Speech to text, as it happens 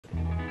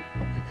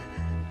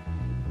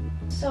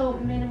So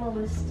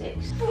minimalistic.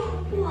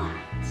 What?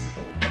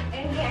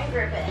 And can't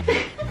grip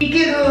it. Pick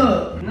it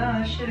up! No,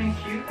 that shit ain't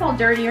cute. It's all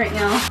dirty right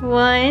now.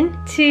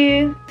 1,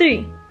 2,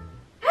 3.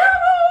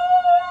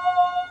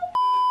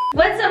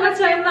 What's up,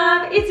 Montoya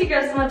Mom? It's your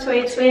girls, the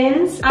Montoya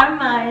Twins. I'm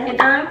Maya.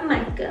 And I'm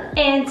Myka.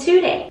 And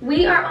today,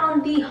 we are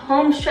on the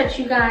home stretch,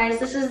 you guys.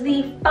 This is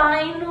the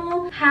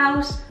final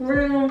house,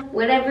 room,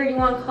 whatever you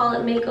want to call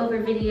it,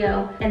 makeover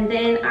video. And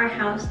then our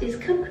house is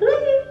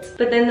complete.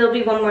 But then there'll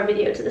be one more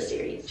video to the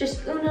series.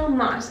 Just uno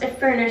mas, a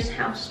furnished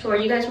house tour.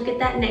 You guys will get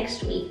that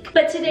next week.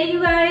 But today,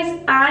 you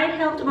guys, I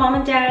helped Mom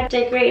and Dad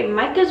decorate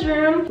Myka's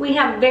room. We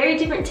have very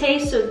different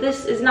tastes, so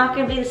this is not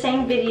going to be the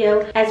same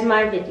video as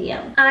my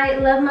video. I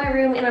love my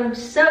room, and I'm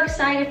so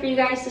excited for you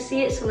guys to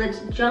see it, so let's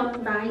jump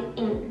right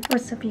in.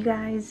 What's up, you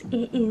guys?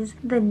 It is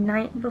the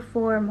night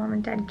before Mom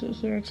and Dad get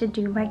here to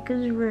do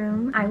Myka's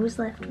room. I was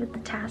left with the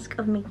task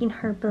of making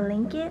her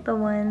blanket, the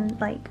one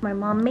like my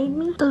mom made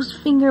me. Those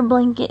finger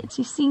blankets,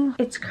 you see?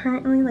 It's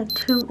currently like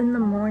 2 in the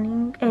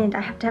morning, and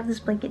I have to have this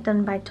blanket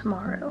done by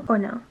tomorrow. Or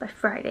no, by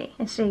Friday.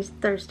 And today's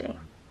Thursday.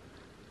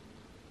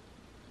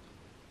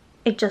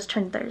 It just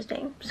turned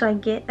Thursday, so I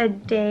get a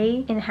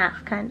day and a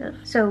half, kind of.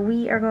 So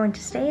we are going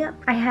to stay up.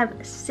 I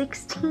have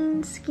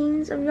 16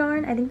 skeins of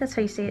yarn. I think that's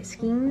how you say it,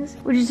 skeins,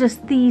 which is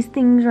just these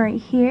things right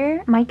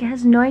here. Myka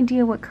has no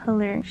idea what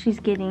color she's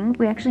getting.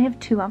 We actually have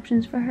 2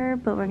 options for her,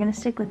 but we're gonna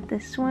stick with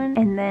this one.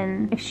 And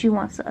then if she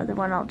wants the other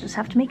one, I'll just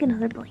have to make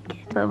another blanket.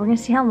 But we're gonna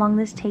see how long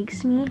this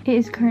takes me. It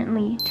is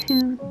currently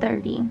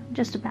 2:30,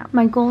 just about.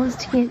 My goal is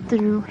to get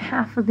through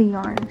half of the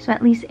yarn, so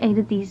at least 8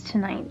 of these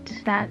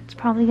tonight. That's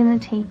probably gonna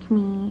take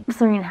me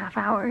 3.5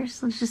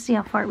 hours. Let's just see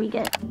how far we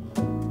get.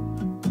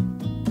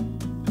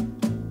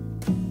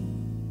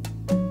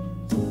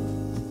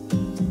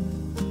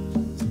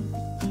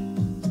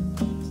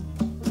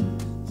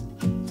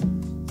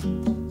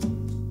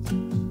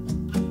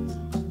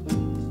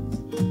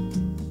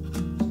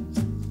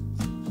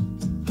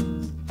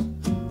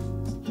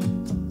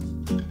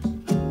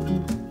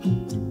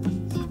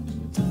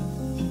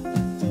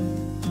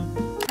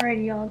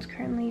 Alrighty, y'all, it's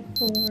currently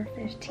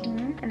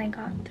 4:15 and I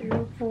got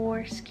through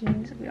 4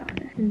 skeins of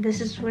yarn. And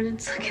this is what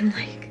it's looking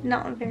like.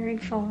 Not very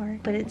far,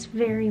 but it's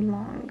very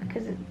long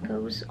because it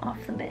goes off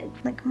the bed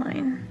like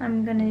mine.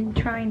 I'm gonna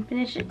try and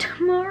finish it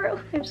tomorrow.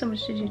 I have so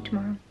much to do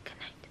tomorrow. Good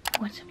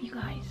night. What's up, you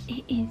guys?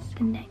 It is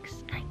the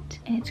next night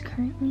and it's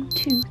currently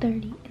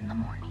 2:30 in the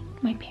morning.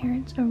 My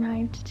parents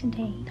arrived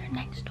today. They're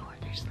next door.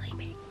 They're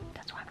sleeping.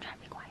 That's why I'm trying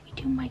to be quiet. We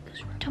do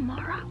Myka's room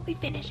tomorrow. We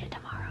finish it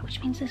tomorrow, which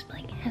means this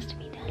blanket has to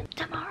be done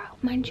tomorrow.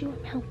 Mind you,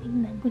 I'm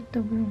helping them with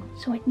the room,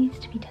 so it needs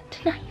to be done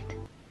tonight.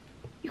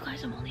 You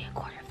guys, I'm only a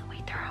quarter of the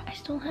way through. I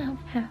still have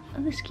half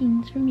of the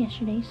skeins from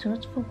yesterday, so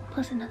it's 4,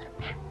 plus another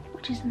pack,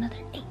 which is another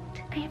 8.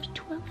 I have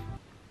 12.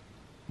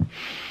 I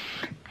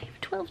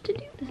have 12 to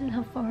do. This is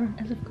how far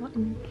as I've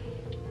gotten.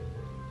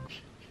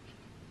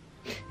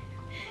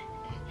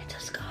 It's a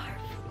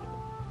scarf.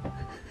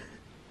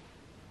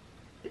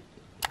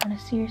 On a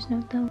serious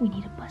note though, we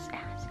need a bus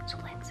ass, so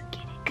let's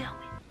get it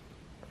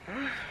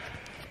going.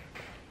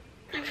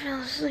 I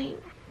fell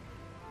asleep.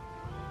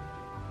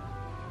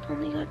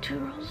 Only got 2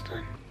 rolls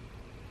done.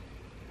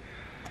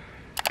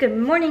 Good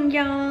morning,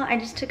 y'all. I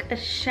just took a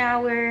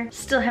shower.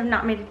 Still have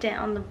not made a dent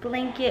on the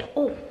blanket.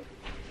 Oh.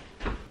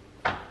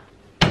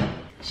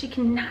 She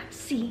cannot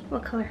see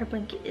what color her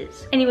blanket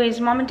is. Anyways,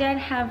 Mom and Dad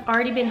have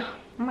already been,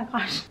 oh my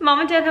gosh. Mom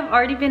and Dad have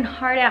already been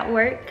hard at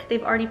work.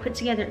 They've already put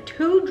together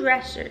 2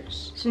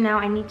 dressers. So now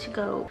I need to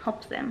go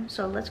help them.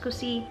 So let's go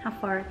see how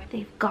far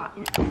they've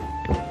gotten.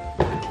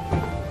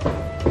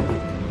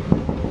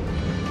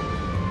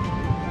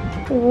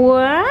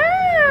 Wow.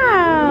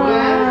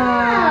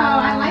 Wow,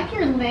 I like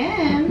your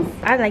lens.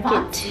 I like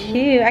it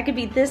too. I could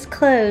be this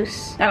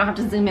close. I don't have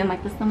to zoom in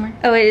like this somewhere.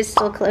 Oh, it is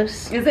still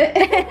close. Is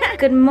it?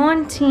 Good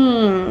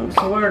morning.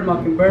 Word,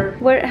 Mockingbird.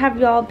 What have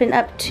y'all been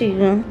up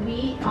to?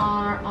 We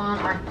are on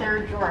our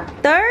 3rd drawer.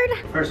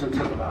 3rd? First one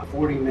took about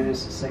 40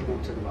 minutes, the second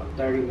one took about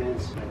 30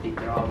 minutes. I think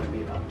they're all gonna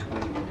be about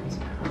 20 minutes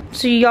now.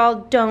 So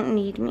y'all don't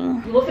need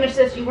me. We'll finish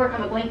this, you work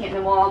on the blanket, and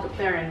then we'll all go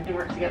there and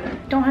work together.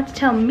 Don't have to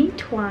tell me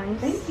twice.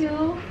 Thank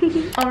you.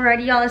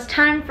 Alrighty, y'all, it's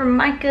time for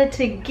Myka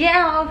to get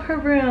out of her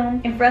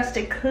room and for us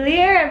to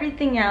clear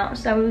everything out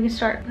so that we can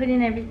start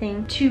putting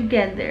everything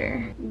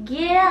together.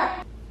 Get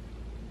up.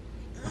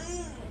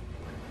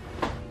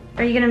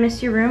 Are you gonna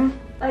miss your room?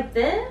 Like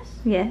this?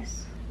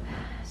 Yes.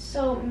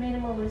 So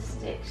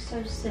minimalistic,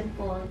 so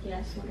simple.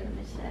 Yes, I'm gonna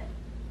miss it.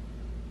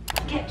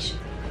 Catch.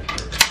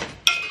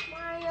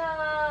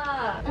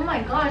 Maya! Oh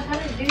my gosh, how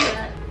did you do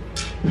that?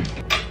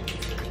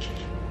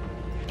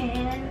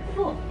 And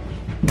pull.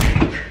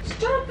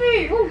 Stop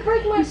it! You'll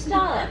break my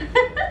stuff.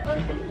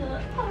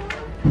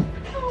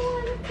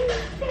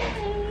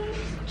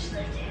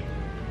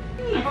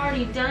 I've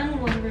already done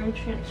 1 room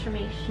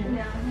transformation.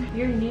 No.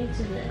 You're new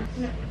to this.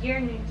 No, you're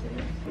new to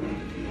this.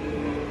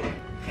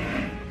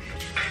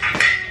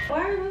 Why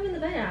are you moving the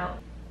bed out?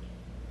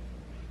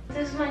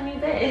 This is my new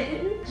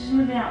bed. Just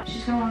move it out.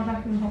 She's gonna want to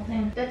vacuum the whole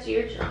thing. That's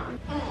your job.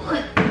 Oh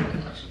my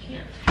gosh, I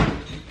can't.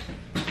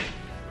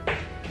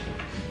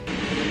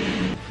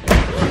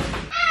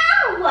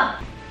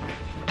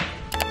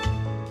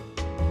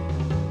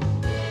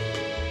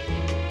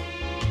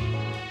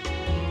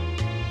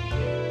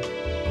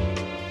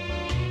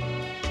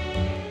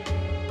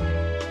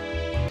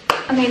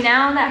 Okay,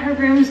 now that her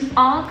room's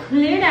all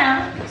cleared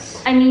out,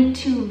 I need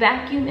to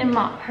vacuum and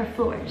mop her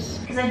floors.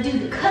 Because I do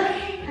the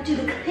cooking, I do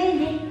the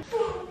cleaning. For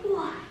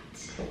what?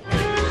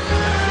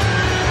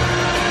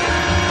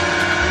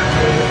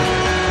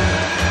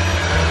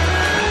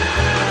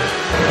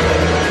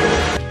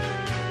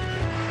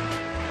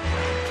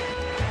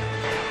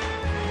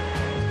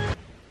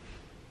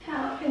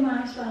 How am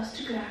I supposed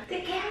to grab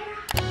the camera?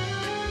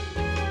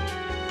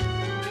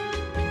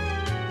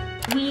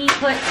 We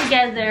put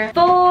together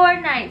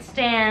 4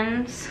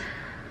 nightstands.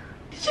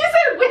 She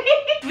said wait.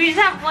 We just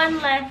have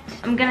one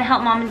left. I'm gonna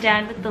help mom and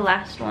dad with the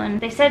last one.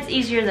 They said it's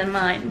easier than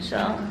mine,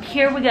 so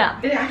here we go.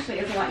 It actually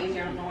is a lot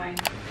easier, I don't know why.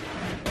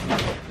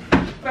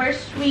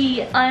 First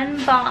we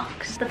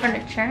unbox the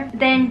furniture,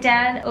 then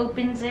dad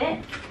opens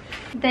it,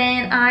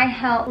 then I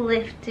help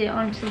lift it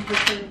onto the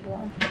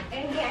table.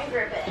 And can't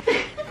grip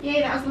it.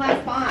 Yay, that was the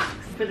last box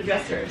for the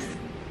dressers.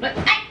 But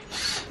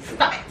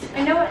stop it.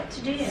 I know what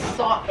to do.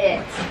 Stop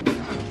it.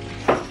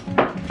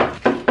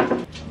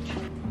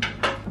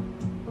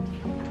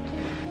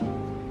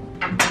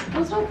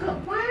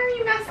 Why are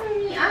you messing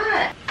me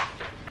up?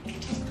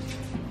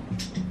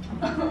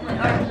 Oh, my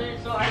arms are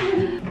sore.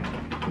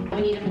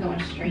 We need them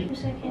going straight.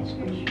 Just I can't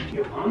scratch.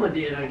 Your mama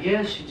did, I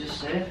guess, she just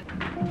said.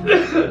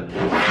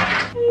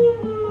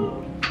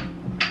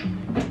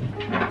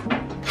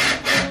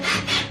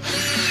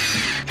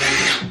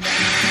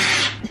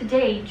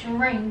 Today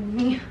drained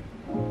me.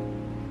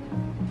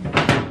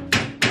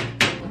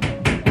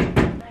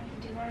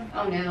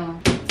 Oh no.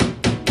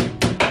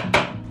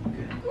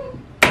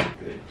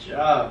 Good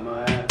job,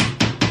 Maya.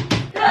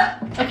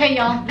 Okay,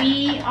 y'all,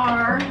 we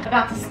are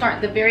about to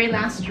start the very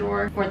last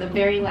drawer for the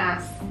very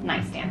last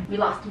nightstand. We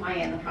lost Maya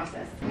in the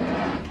process.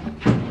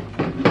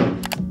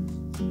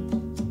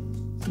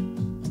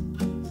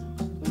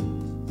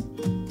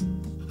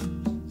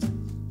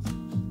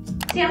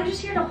 See, I'm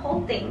just here to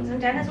hold things,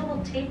 and dad has a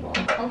little table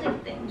holding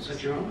things. That's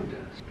what your mama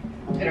does.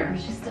 Look at her,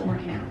 she's still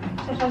working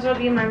out. Sometimes it'll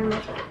be in my room.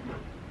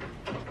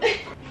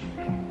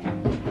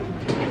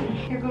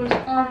 Here goes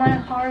all my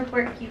hard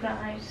work, you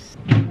guys.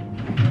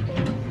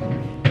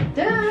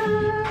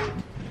 Ta-da!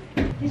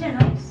 These are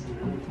nice.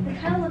 They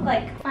kind of look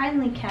like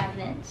filing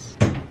cabinets.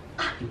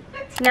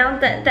 Now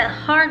that the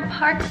hard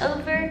part's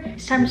over,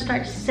 it's time to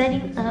start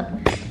setting up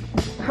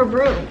her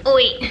room. Oh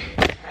wait.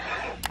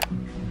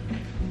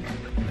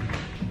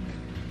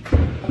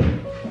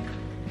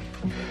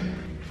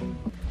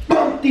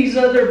 Bump these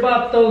other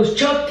vatos,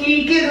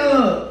 Chucky, get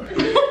up!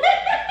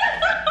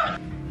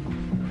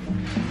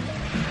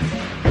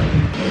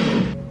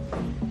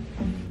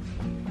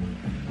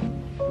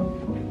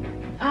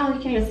 Oh, you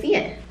can't even see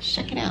it.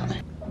 Check it out.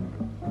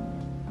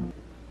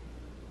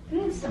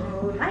 We need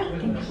some light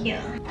in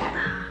here.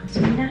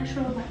 Some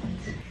natural light.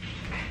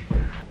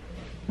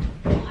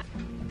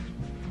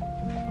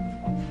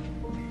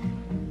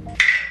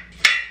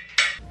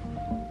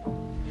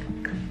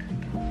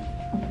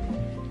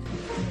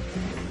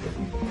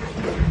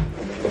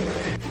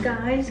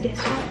 Guys, guess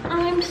what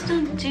I'm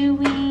still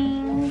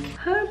doing?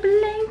 Her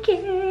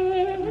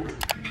blanket.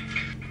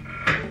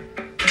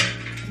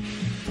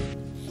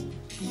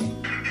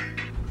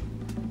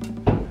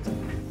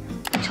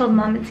 I told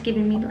mom it's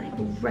giving me like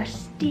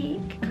rustic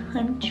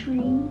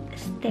country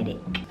aesthetic.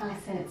 I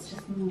said it's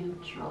just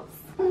neutrals.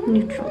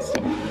 Neutrals.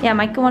 Yeah,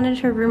 Myka wanted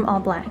her room all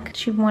black.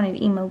 She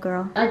wanted emo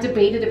girl. I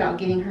debated about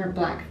getting her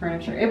black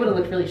furniture. It would have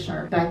looked really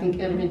sharp, but I think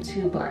it would have been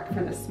too black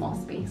for this small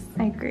space.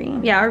 I agree.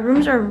 Yeah, our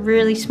rooms are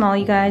really small,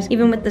 you guys.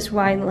 Even with this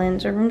wide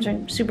lens, our rooms are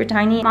super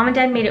tiny. Mom and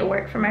dad made it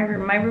work for my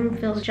room. My room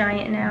feels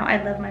giant now.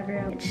 I love my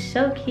room. It's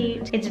so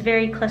cute. It's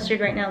very clustered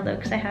right now though,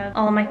 because I have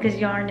all of Myka's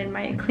yarn and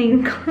my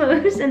clean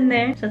clothes in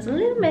there. So it's a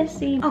little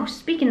messy. Oh,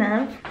 speaking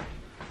of,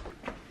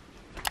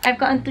 I've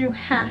gotten through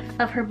half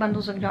of her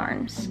bundles of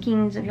yarn,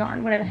 skeins of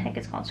yarn, whatever the heck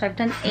it's called. So I've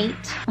done 8.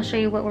 I'll show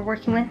you what we're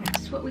working with.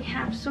 This is what we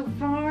have so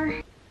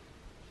far.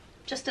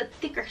 Just a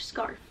thicker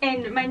scarf.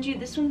 And mind you,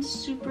 this one's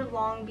super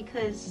long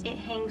because it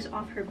hangs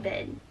off her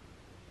bed.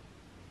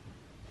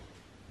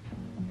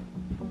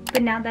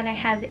 But now that I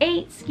have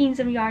 8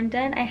 skeins of yarn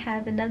done, I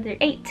have another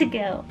 8 to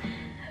go.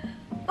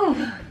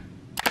 Ooh.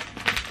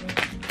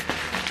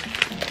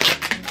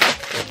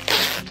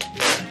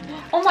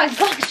 Oh my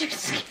gosh, you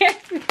scared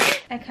me.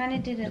 I kind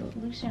of did it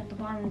looser at the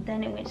bottom, and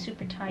then it went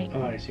super tight.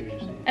 Oh, I see what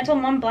you're saying. I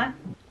told mom black's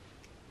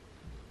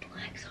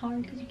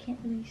hard because you can't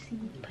really see.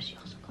 But she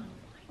also got a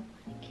white one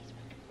in case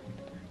my one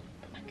black.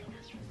 But my girl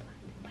asked for black.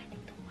 But I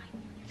think the white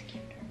one is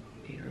cuter.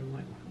 Made her a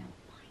white one. No,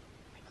 white,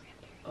 like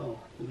cranberry. Oh,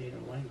 we made her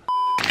a white one.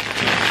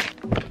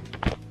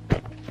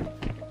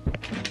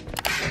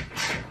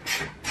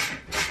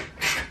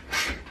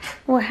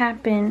 What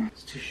happened?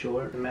 It's too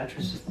short. The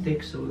mattress is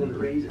thick, so we're gonna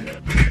raise it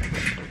up.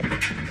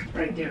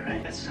 Right there,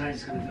 right? That's how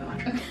it's gonna go.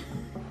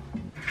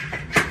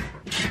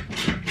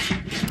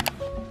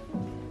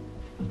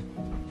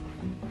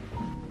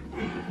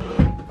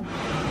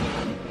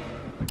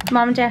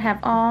 Mom and Dad have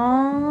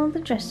all the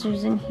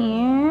dressers in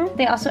here.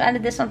 They also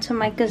added this onto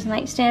Myka's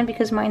nightstand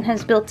because mine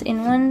has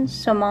built-in ones.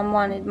 So Mom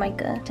wanted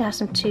Myka to have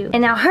some too.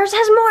 And now hers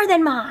has more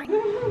than mine.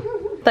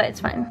 but it's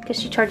fine because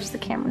she charges the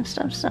camera and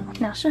stuff. So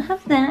now she'll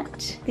have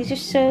that. These are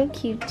so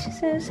cute.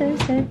 So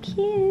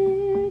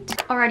cute.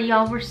 Alrighty,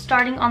 y'all, we're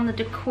starting on the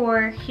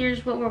decor.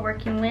 Here's what we're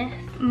working with.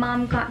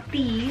 Mom got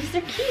these.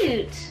 They're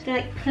cute. They're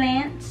like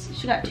plants.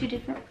 She got two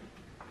different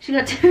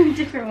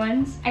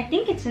ones. I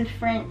think it's in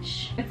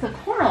French. It's a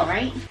coral,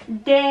 right?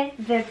 De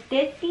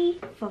Verdeti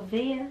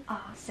Favia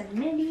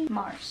Semini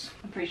Mars.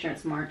 I'm pretty sure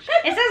it's March.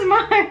 It says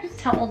Mars.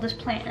 That's how old this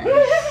plant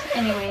is.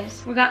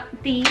 Anyways, we got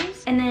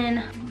these. And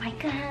then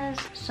Myka has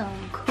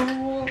some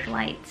cool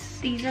lights.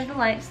 These are the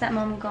lights that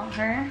Mom got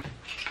her.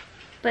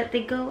 But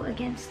they go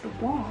against the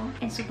wall,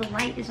 and so the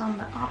light is on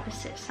the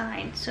opposite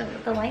side. So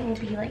the light will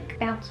be like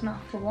bouncing off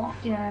the wall.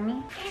 Do you know what I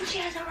mean? And she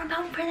has a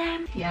remote for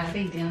them. Yeah,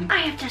 they dim. I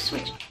have to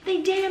switch.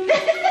 They dim.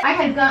 I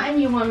had gotten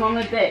you one,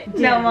 Mama, that dimmed.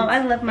 No, Mom,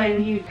 I love mine.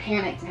 And you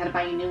panicked and had to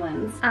buy you new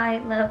ones. I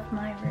love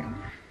my room.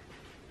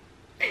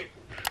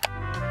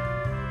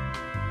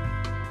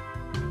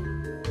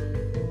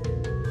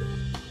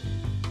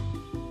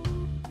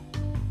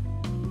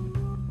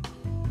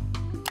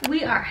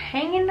 We are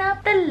hanging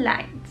up the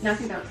lights. No, I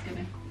think that was good.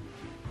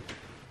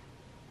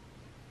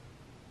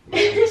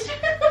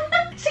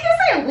 She can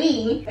say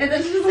we, and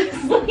then she's like,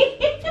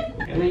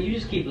 I mean, you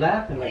just keep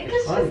laughing like it's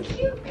it's funny. just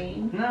cute,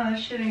 babe. No, that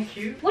shit ain't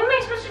cute. What am I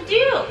supposed to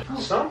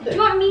do? Something. Do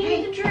you want me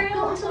Hey, to drill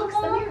go into the box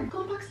the wall? mirror.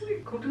 Go box the mirror.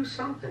 Go do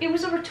something. It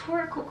was a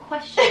rhetorical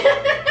question.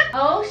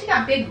 Oh, she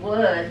got big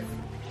woods.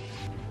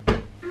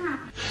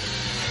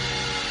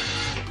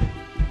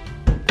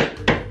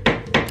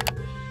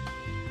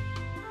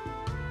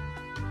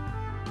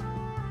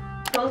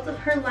 Both of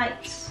her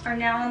lights are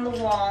now on the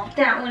wall.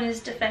 That one is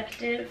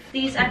defective.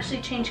 These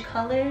actually change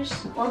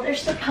colors. Well, they're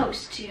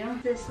supposed to.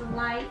 This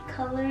light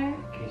color.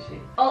 Can you see?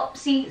 Oh,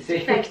 see, it's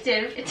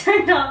defective. It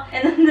turned off.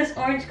 And then this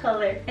orange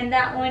color. And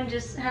that one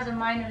just has a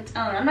mind of its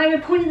own. I'm not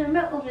even pointing the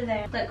remote over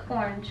there. Like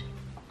orange.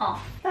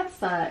 Off. That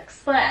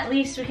sucks. But at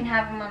least we can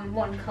have them on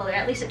one color.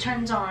 At least it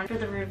turns on for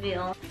the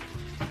reveal.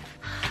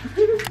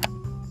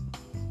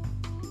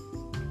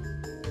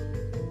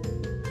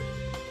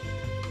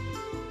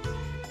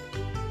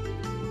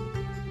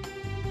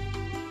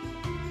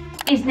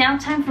 It's now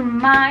time for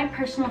my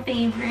personal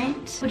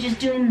favorite, which is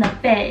doing the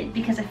bed,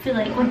 because I feel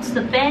like once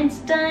the bed's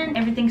done,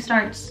 everything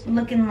starts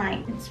looking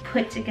like it's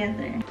put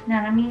together. You know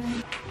what I mean?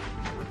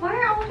 Why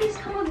are all these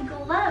come with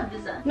gloves?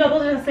 No,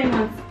 those are the same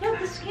ones. No,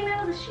 this came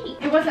out of the sheet.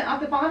 It wasn't at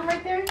the bottom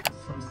right there?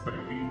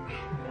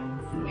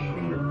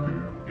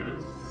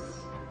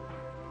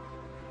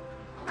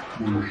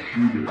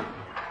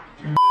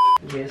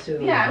 Yes,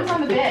 Yeah, it was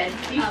on the bed.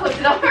 You flipped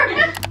it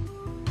over.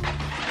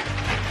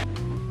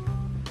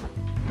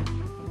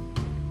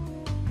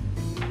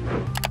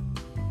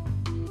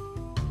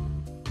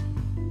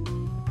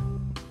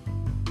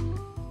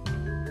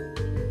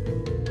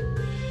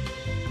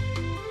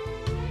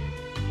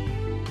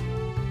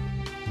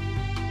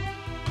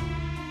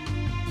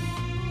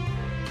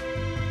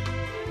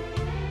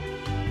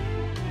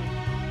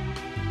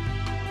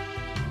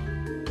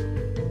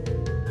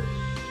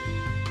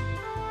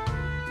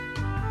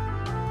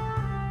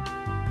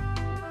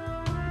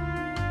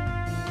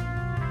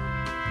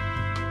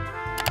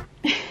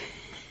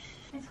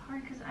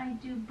 I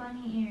do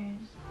bunny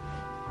ears.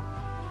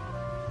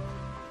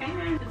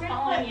 It's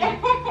following you.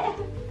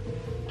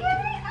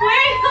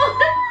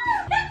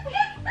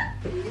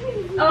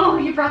 Oh,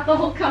 you brought the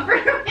whole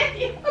comforter with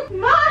you.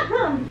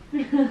 Mom!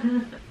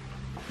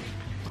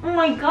 Oh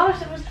my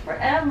gosh, it was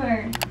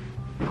forever.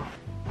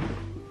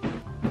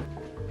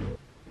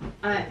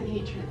 You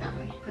need to turn it that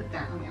way. Put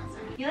that on the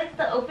outside. You like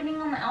the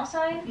opening on the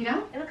outside? You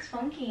know? It looks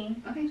funky.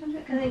 Okay, don't do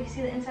it. Because you can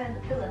see the inside of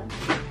the pillow.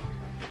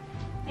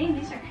 Dang,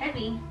 these are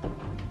heavy.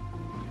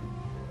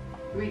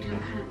 We're doing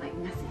kind of like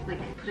messy,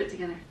 like put it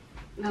together.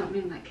 No, I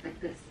mean like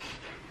this.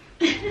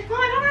 Well,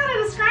 I don't know how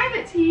to describe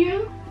it to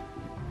you.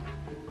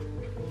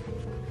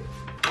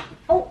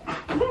 Oh!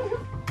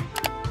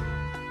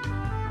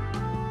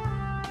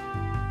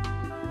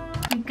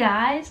 You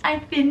guys, I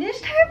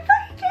finished her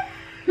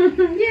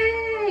blanket!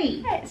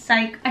 Yay!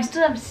 Psych. I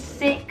still have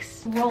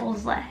 6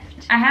 rolls left.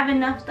 I have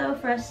enough though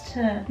for us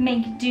to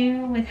make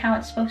do with how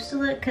it's supposed to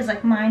look, because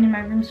like mine and my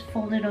room's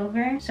folded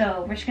over.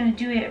 So we're just gonna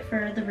do it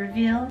for the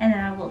reveal, and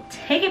then I will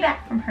take it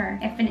back from her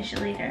and finish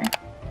it later.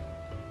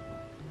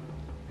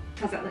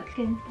 How's that look?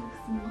 Good.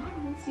 Looks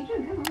nice. You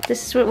doing good.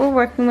 This is what we're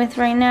working with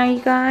right now, you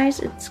guys.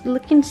 It's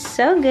looking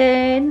so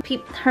good.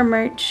 Peep her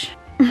merch.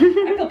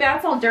 I feel bad,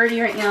 it's all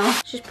dirty right now.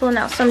 She's pulling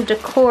out some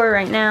decor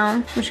right now.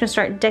 I'm just gonna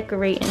start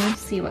decorating.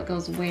 See what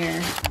goes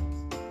where.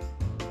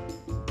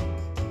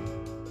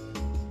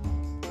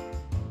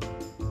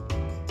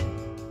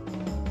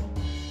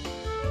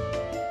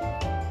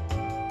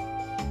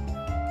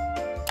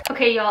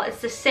 Okay, y'all, it's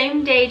the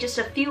same day, just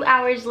a few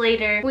hours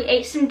later. We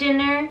ate some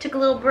dinner, took a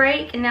little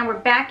break, and now we're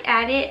back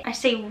at it. I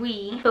say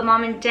we, but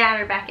Mom and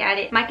Dad are back at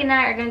it. Mike and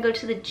I are gonna go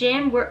to the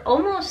gym. We're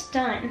almost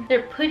done.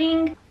 They're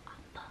putting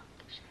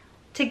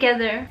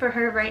together for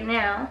her right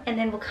now, and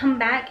then we'll come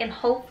back and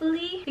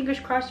hopefully, fingers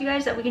crossed you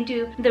guys, that we can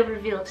do the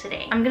reveal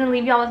today. I'm gonna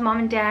leave y'all with Mom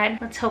and Dad.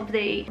 Let's hope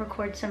they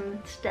record some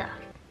stuff.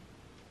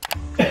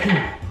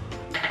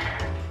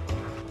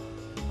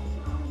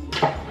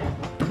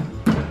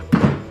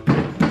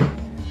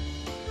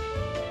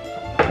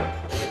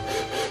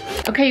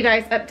 Okay, you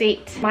guys,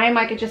 update. Maya and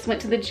Myka just went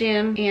to the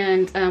gym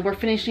and we're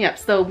finishing up.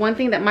 So one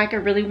thing that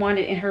Myka really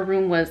wanted in her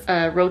room was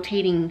a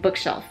rotating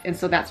bookshelf. And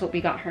so that's what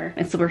we got her.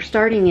 And so we're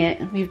starting it.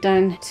 We've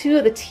done 2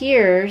 of the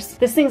tiers.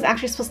 This thing's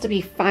actually supposed to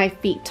be 5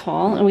 feet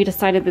tall and we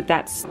decided that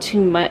that's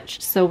too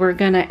much. So we're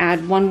gonna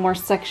add 1 more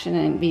section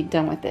and be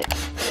done with it.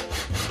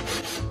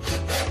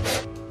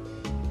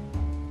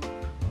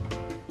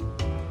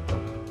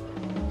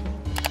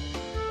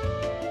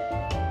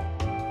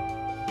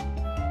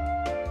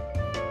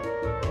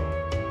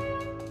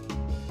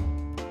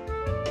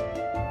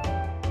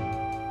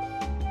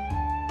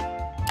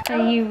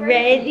 Are you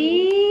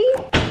ready?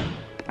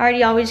 Alright,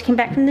 y'all, we just came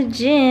back from the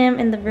gym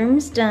and the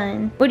room's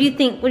done. What do you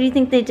think? What do you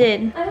think they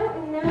did? I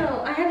don't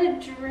know. I had a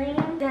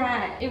dream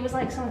that it was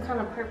like some kind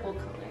of purple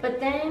color.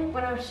 But then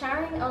when I was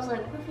showering, I was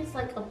like, what if it's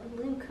like a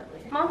blue color?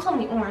 Mom told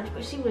me orange,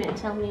 but she wouldn't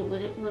tell me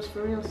what it was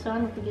for real, so I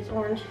don't think it's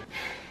orange.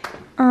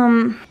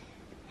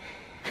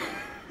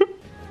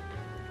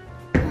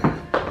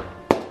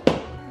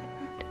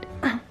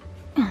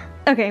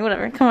 Okay,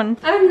 whatever. Come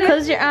on.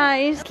 Close your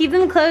eyes. Keep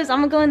them closed. I'm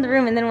gonna go in the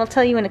room and then we'll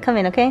tell you when to come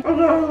in, okay?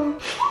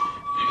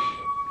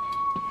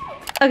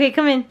 Okay,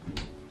 come in.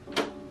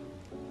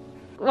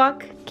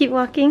 Walk. Keep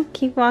walking.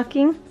 Keep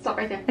walking. Stop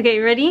right there. Okay,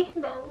 ready?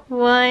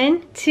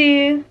 1,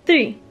 2,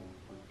 3.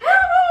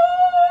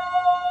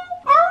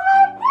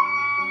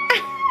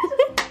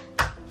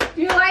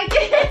 Do you like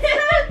it? It's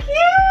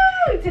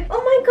so cute!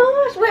 Oh my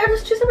gosh. Wait, are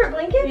those 2 separate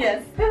blankets?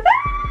 Yes.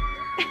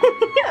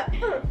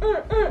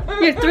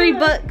 You have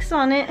 $3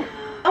 on it.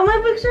 Oh,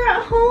 my books are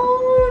at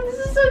home.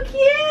 This is so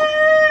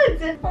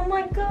cute. Oh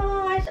my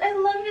gosh, I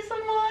love you so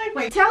much.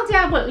 Wait, tell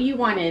Dad what you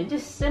wanted.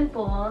 Just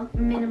simple,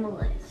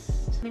 minimalistic.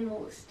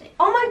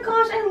 Oh my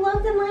gosh, I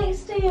love the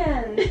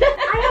nightstand.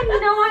 I had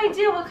no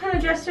idea what kind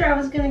of dresser I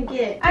was gonna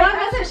get. Well,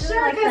 I wasn't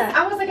sure because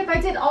I was like, if I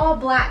did all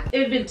black, it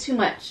would have been too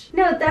much.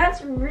 No,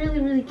 that's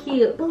really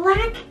cute.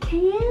 Black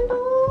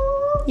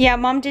candles. Yeah,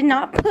 Mom did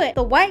not put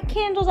the white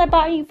candles I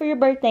bought you for your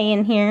birthday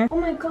in here. Oh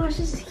my gosh,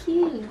 this is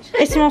huge.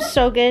 It smells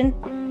so good.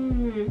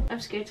 I'm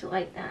scared to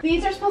light that.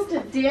 These are supposed to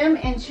dim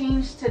and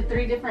change to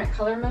 3 different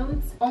color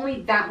modes.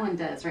 Only that one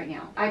does right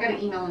now. I got an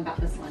email about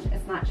this one.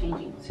 It's not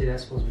changing. See,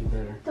 that's supposed to be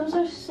better. Those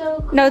are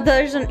so cool. No,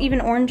 there's an even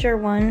oranger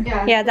one.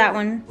 Yeah, that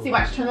one. See,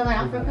 watch, turn the light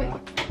off real quick.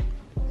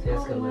 See,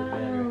 that's gonna look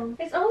better.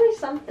 It's always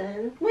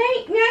something.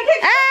 Wait,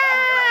 I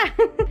Ah!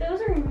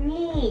 Those are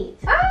neat.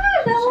 Ah,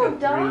 that little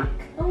dock.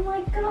 Oh my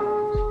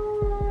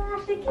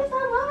gosh, thank you so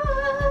much.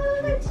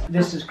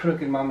 This is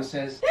crooked, Mama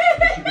says.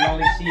 But you can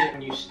only see it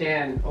when you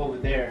stand over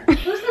there.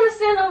 Who's gonna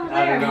stand over there,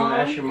 I don't know, Mom?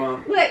 ask your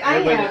mom. Look,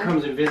 Everybody that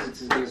comes and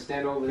visits is gonna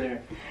stand over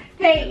there.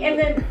 Hey, and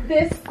then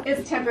this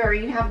is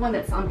temporary. You have one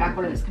that's on back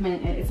order that's coming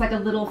in. It's like a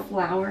little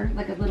flower,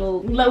 like a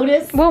little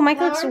lotus. Whoa, Mike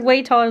looks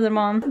way taller than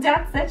Mom.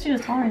 Dad said she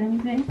was taller than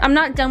anything. I'm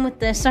not done with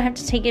this, so I have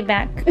to take it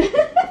back.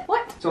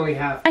 What? It's only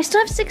half. I still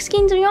have 6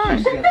 skeins of yarn.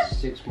 She's got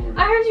 6 more.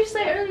 I heard you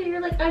say earlier,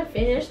 you're like, I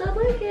finished that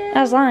blanket.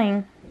 I was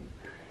lying.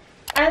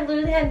 I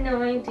literally had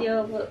no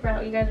idea what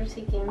route you guys were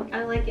taking.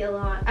 I like it a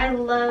lot. I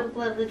love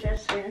the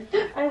dresser.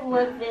 I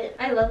love it.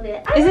 I love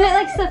it. Isn't it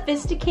like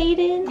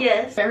sophisticated?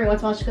 Yes. Every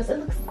once in a while she goes, it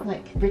looks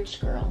like rich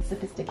girl,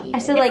 sophisticated. I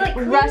said like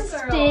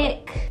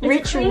rustic,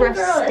 rich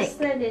rustic.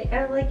 Aesthetic.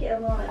 I like it a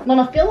lot.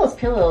 No, feel those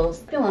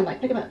pillows. Feel them,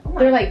 like pick them up. Oh,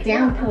 they're like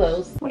down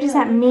pillows. What does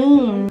that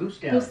mean? Goose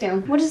down. Goose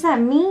down. What does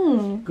that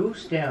mean?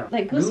 Goose down.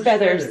 Like goose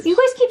feathers. You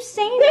guys keep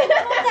saying that.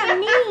 I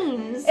don't know what that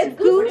means. It's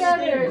goose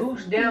feathers.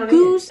 Goose down.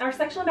 Goose. Our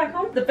section back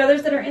home, the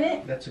feathers that are in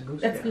it. That's a goose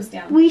That's down. goose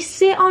down. We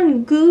sit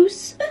on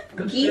goose.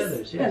 Goose Geese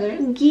feathers, yes.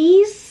 feathers.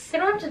 Geese. They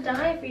don't have to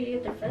die for you to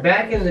get their feathers.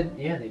 Back in the,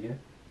 yeah, they do.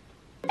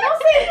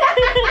 Don't say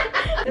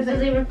that. It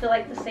doesn't even feel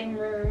like the same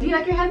room. Do you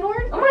like your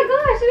headboard? Oh my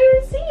gosh, I didn't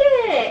even see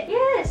it.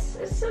 Yes,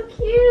 it's so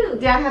cute.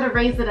 Dad had to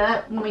raise it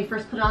up when we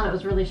first put it on. It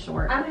was really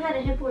short. I've had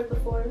a headboard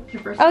before.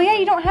 Your first Oh yeah,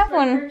 you don't have It's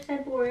my one. first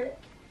headboard.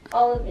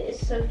 All of it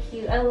is so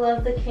cute. I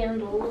love the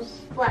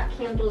candles. Black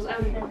candles, I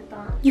would never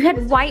thought. You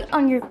had white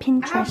on your I have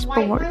Pinterest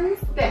white board. ones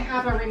that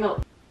have a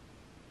remote.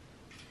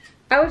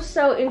 I was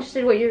so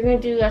interested what you're gonna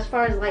do as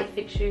far as light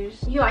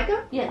fixtures. You like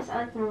them? Yes, I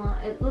like them a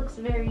lot. It looks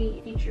very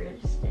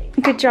futuristic.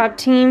 Good job,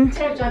 team.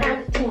 Good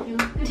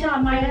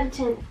job, Maya.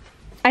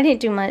 I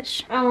didn't do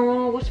much.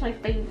 Oh, what's my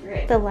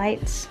favorite? The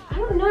lights. I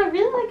don't know. I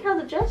really like how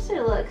the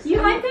dresser looks. You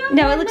like them?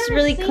 No, I've it looks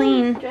never really seen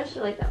clean. a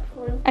dresser like that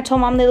before. I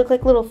told Mom they look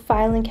like little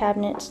filing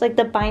cabinets, like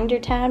the binder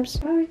tabs.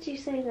 Why would you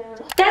say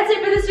that? That's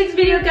it for this week's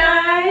video,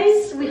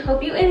 guys. We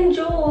hope you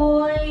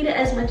enjoyed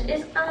as much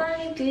as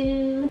I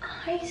do.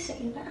 I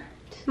say that.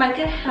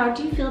 Myka, how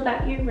do you feel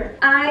about your room?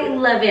 I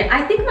love it.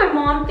 I think my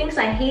mom thinks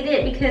I hate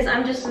it because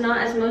I'm just not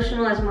as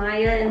emotional as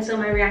Maya, and so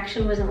my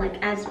reaction wasn't like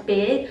as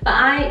big. But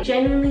I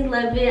genuinely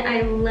love it.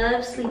 I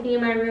love sleeping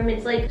in my room.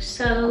 It's like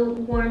so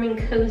warm and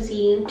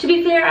cozy. To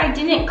be fair, I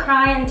didn't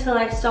cry until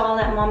I saw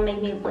that Mom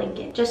made me a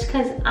blanket, just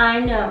because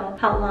I know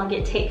how long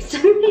it takes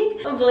to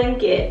make a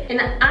blanket. And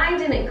I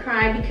didn't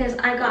cry because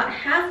I got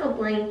half a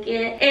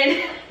blanket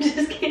and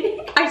just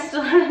kidding. I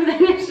still haven't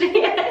finished it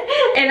yet.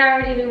 And And I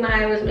already knew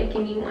Maya was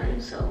making me one,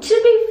 so.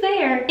 To be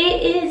fair,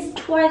 it is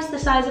twice the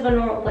size of a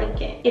normal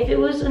blanket. If it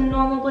was a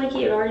normal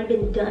blanket, it would already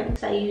been done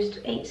because I used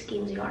 8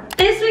 skeins of yarn.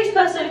 This week's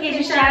post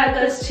notification shout out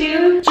goes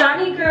to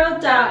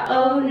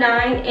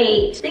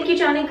JohnnyGirl.098. Thank you,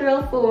 Johnny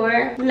Girl,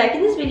 for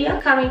liking this video,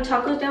 commenting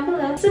tacos down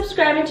below,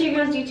 subscribing to your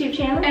girl's YouTube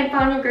channel, and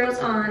following your girls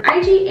on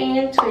IG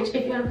and Twitch.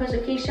 If you want to post a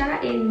case shout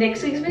out in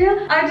next week's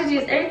video, I just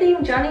use everything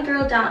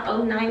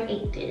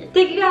JohnnyGirl.098 did.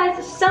 Thank you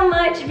guys so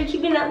much for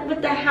keeping up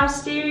with the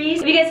house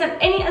series. If you guys have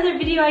any other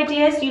video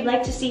ideas you'd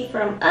like to see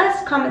from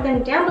us, comment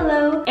them down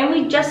below, and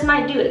we just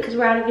might do it because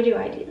we're out of video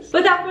ideas.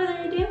 Without further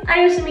ado,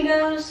 adios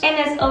amigos, and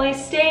as always,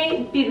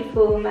 stay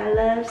beautiful, my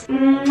loves.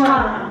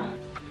 Mwah.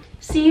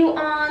 See you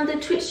on the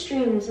Twitch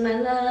streams, my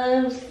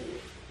loves.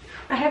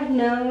 I have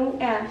no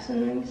ass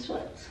and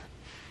sweats.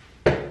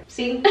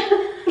 See?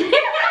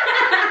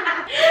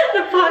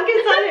 The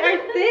pockets on it are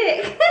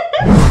thick.